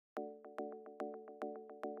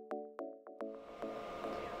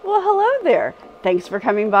Well, hello there. Thanks for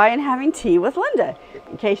coming by and having tea with Linda.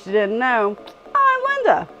 In case you didn't know, I'm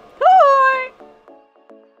Linda. Hi!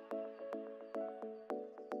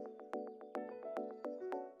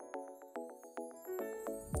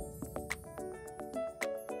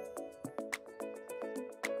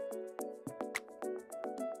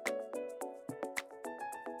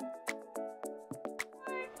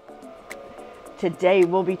 Today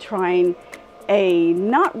we'll be trying a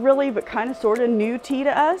not really but kind of sort of new tea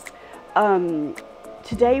to us.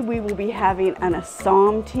 Today we will be having an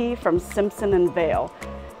Assam tea from Simpson Vale.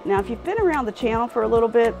 Now if you've been around the channel for a little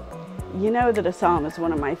bit, you know that Assam is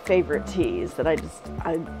one of my favorite teas. That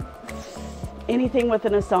anything with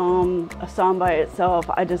an Assam by itself,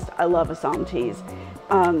 I love Assam teas.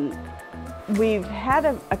 We've had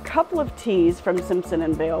a couple of teas from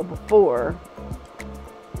Simpson Vale before,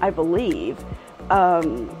 I believe.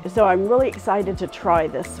 So I'm really excited to try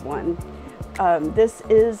this one. This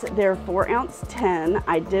is their 4-ounce tin.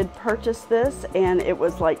 I did purchase this and it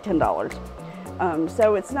was like $10.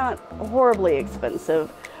 So it's not horribly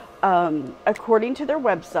expensive. According to their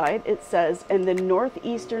website, it says in the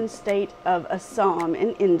northeastern state of Assam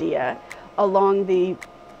in India, along the,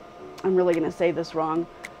 I'm really going to say this wrong,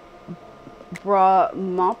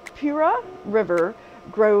 Brahmaputra River,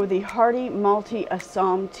 grow the hardy malty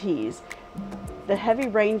Assam teas. The heavy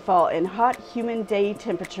rainfall and hot, humid day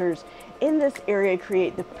temperatures in this area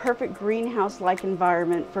create the perfect greenhouse-like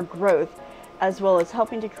environment for growth, as well as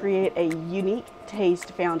helping to create a unique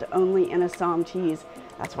taste found only in Assam teas.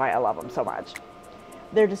 That's why I love them so much.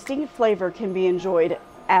 Their distinct flavor can be enjoyed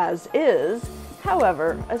as is.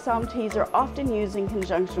 However, Assam teas are often used in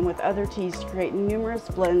conjunction with other teas to create numerous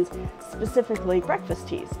blends, specifically breakfast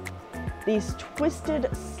teas. These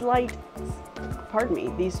twisted, slightly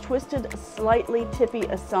tippy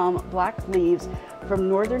Assam black leaves from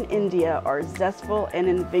northern India are zestful and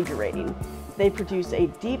invigorating. They produce a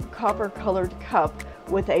deep copper-colored cup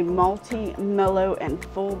with a malty, mellow, and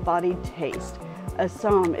full-bodied taste.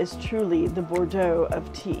 Assam is truly the Bordeaux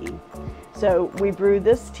of tea. So we brew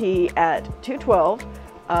this tea at 212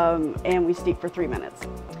 and we steep for 3 minutes.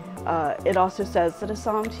 It also says that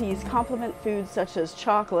Assam teas complement foods such as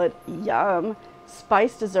chocolate, yum,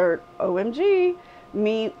 spice dessert, OMG,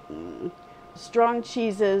 meat, strong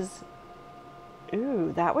cheeses,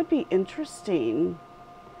 ooh, that would be interesting,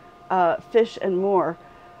 fish and more.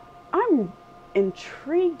 I'm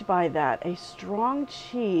intrigued by that, a strong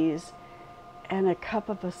cheese and a cup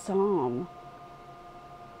of Assam.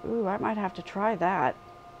 Ooh, I might have to try that.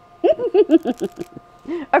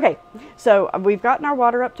 Okay, so we've gotten our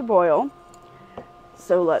water up to boil.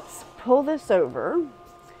 So let's pull this over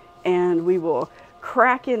and we will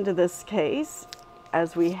crack into this case,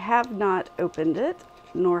 as we have not opened it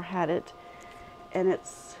nor had it, and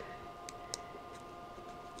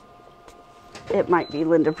it might be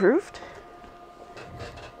Linda proofed.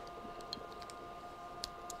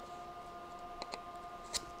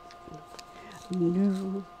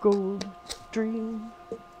 New gold dream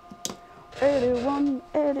 81,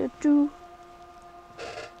 82.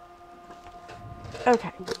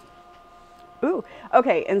 Okay. Ooh,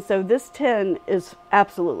 okay, and so this tin is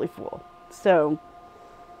absolutely full. So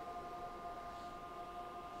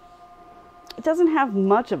it doesn't have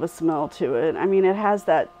much of a smell to it. I mean, it has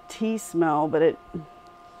that tea smell, but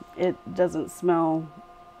it doesn't smell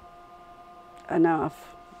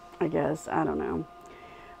enough, I guess. I don't know.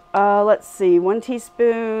 Let's see, 1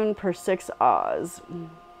 teaspoon per 6 Oz.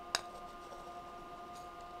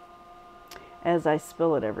 As I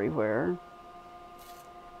spill it everywhere.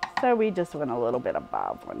 So we just went a little bit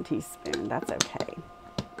above 1 teaspoon. That's okay.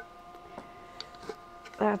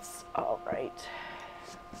 That's all right.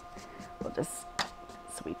 We'll just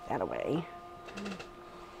sweep that away.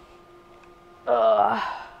 Oh,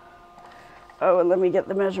 and let me get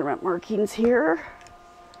the measurement markings here.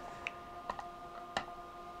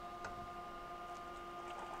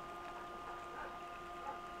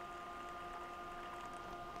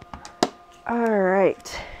 All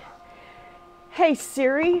right. Hey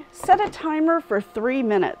Siri, set a timer for 3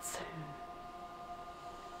 minutes.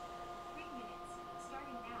 3 minutes,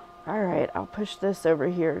 starting now. All right, I'll push this over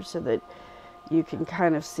here so that you can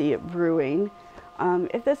kind of see it brewing.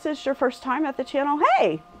 If this is your first time at the channel,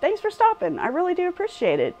 hey, thanks for stopping. I really do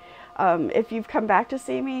appreciate it. If you've come back to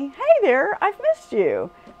see me, hey there, I've missed you.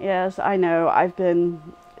 Yes, I know, I've been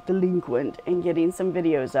delinquent in getting some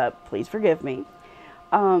videos up. Please forgive me.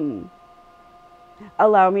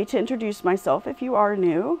 Allow me to introduce myself if you are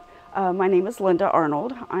new. My name is Linda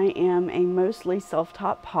Arnold. I am a mostly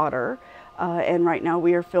self-taught potter, and right now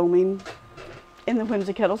we are filming in the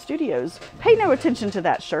Whimsikettle Studios. Pay no attention to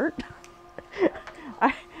that shirt.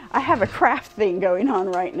 I have a craft thing going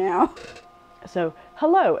on right now. So,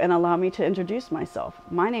 hello, and allow me to introduce myself.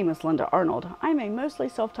 My name is Linda Arnold. I'm a mostly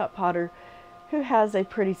self-taught potter who has a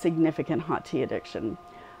pretty significant hot tea addiction.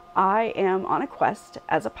 I am on a quest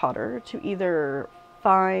as a potter to either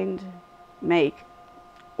find, make,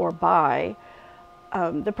 or buy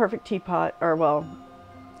the perfect teapot, or well,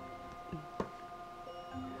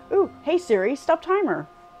 ooh, hey Siri, stop timer.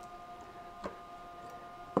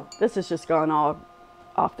 This has just gone all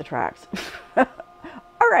off the tracks.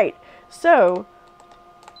 All right, so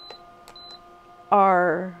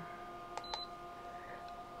our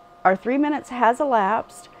 3 minutes has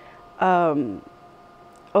elapsed.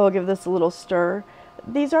 I'll give this a little stir.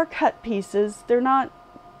 These are cut pieces. They're not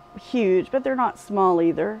huge, but they're not small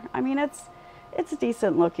either. I mean, it's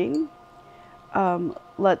decent looking.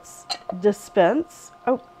 Let's dispense.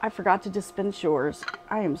 Oh, I forgot to dispense yours.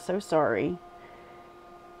 I am so sorry.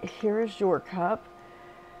 Here is your cup.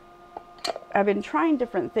 I've been trying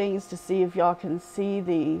different things to see if y'all can see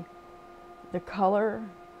the color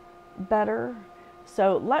better.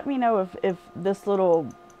 So let me know if this little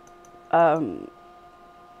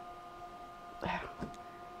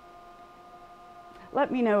let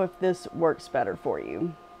me know if this works better for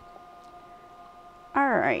you. All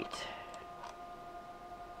right.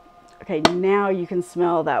 Okay, now you can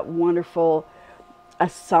smell that wonderful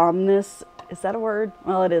Assamness. Is that a word?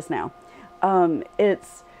 Well, it is now.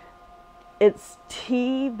 It's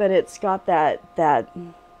tea, but it's got that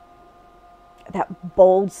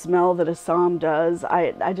bold smell that Assam does.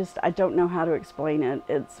 I don't know how to explain it.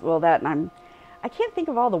 It's, well, that, and I can't think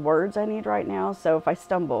of all the words I need right now, so if I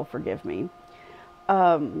stumble, forgive me.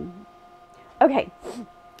 Okay,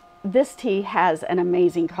 this tea has an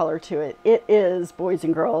amazing color to it. It is, boys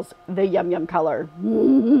and girls, the yum yum color.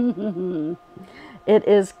 It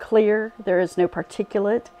is clear. There is no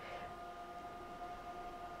particulate.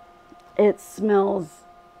 It smells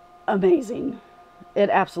amazing. It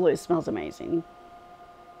absolutely smells amazing.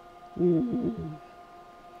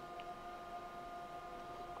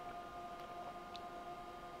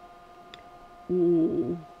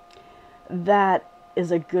 That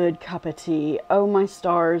is a good cup of tea. Oh my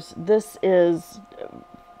stars. This is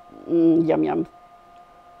yum yum.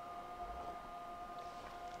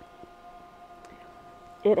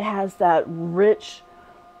 It has that rich,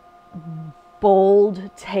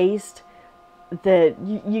 bold taste that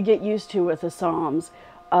you get used to with Assams.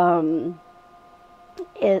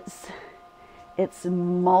 It's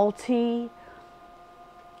malty,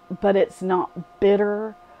 but it's not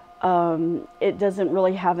bitter. It doesn't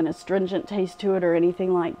really have an astringent taste to it or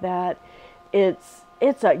anything like that. It's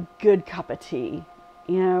a good cup of tea.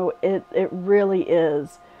 You know, it really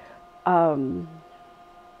is.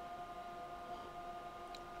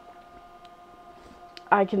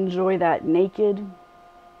 I can enjoy that naked,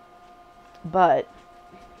 but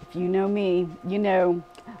if you know me, you know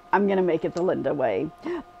I'm going to make it the Linda way.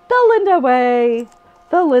 The Linda way!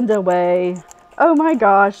 The Linda way. Oh my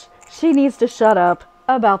gosh, she needs to shut up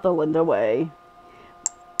about the Linda way.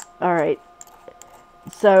 All right,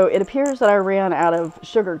 so it appears that I ran out of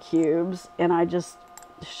sugar cubes and I just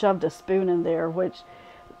shoved a spoon in there, which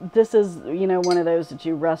this is, you know, one of those that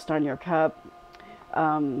you rest on your cup.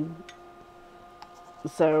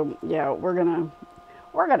 So yeah, we're gonna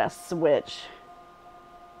switch.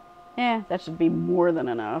 That should be more than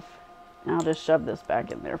enough. I'll just shove this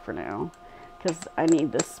back in there for now because I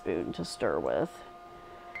need this spoon to stir with.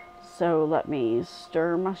 So let me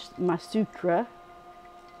stir my sucre.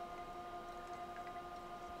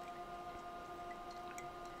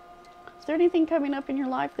 Is there anything coming up in your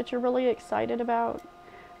life that you're really excited about?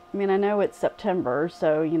 I mean, I know it's September,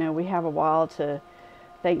 so, you know, we have a while to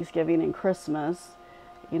Thanksgiving and Christmas,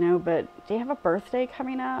 you know, but do you have a birthday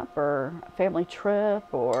coming up, or a family trip,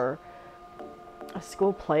 or a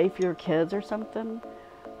school play for your kids or something?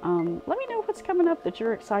 Let me know what's coming up that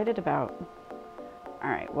you're excited about. All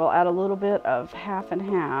right, we'll add a little bit of half and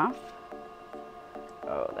half.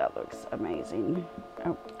 Oh, that looks amazing.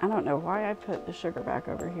 Oh, I don't know why I put the sugar back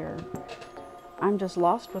over here. I'm just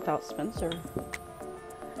lost without Spencer.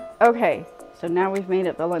 Okay, so now we've made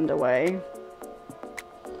it the Linda way.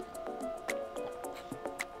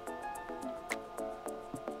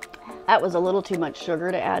 That was a little too much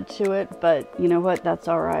sugar to add to it, but you know what? That's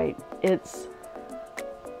all right.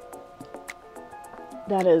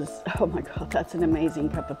 That is, oh my God, that's an amazing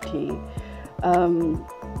cup of tea.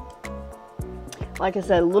 Like I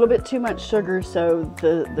said, a little bit too much sugar, so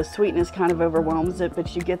the sweetness kind of overwhelms it,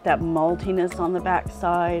 but you get that maltiness on the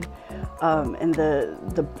backside, and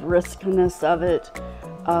the briskness of it.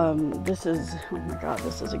 This is, oh my God,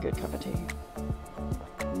 this is a good cup of tea.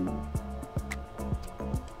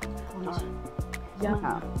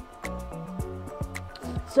 Yeah.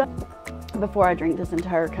 So, before I drink this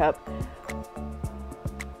entire cup,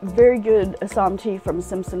 very good Assam tea from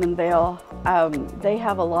Simpson Vale. They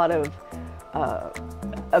have a lot of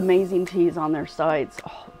amazing teas on their sites,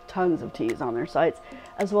 tons of teas on their sites,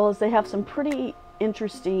 as well as they have some pretty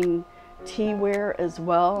interesting teaware as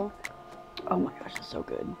well. Oh my gosh, it's so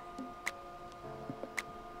good.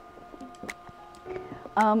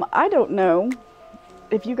 I don't know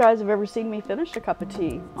if you guys have ever seen me finish a cup of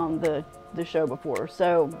tea on the show before,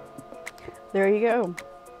 so there you go.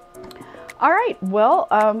 All right, well,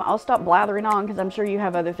 I'll stop blathering on because I'm sure you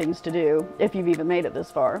have other things to do if you've even made it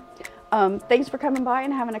this far. Thanks for coming by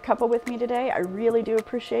and having a cuppa with me today. I really do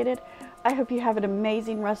appreciate it. I hope you have an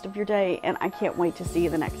amazing rest of your day, and I can't wait to see you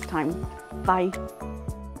the next time. Bye.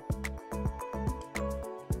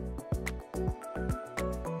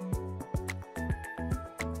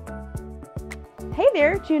 Hey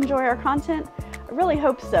there, did you enjoy our content? I really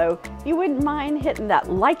hope so. If you wouldn't mind hitting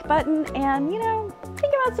that like button and,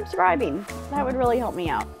 think about subscribing. That would really help me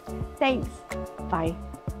out. Thanks. Bye.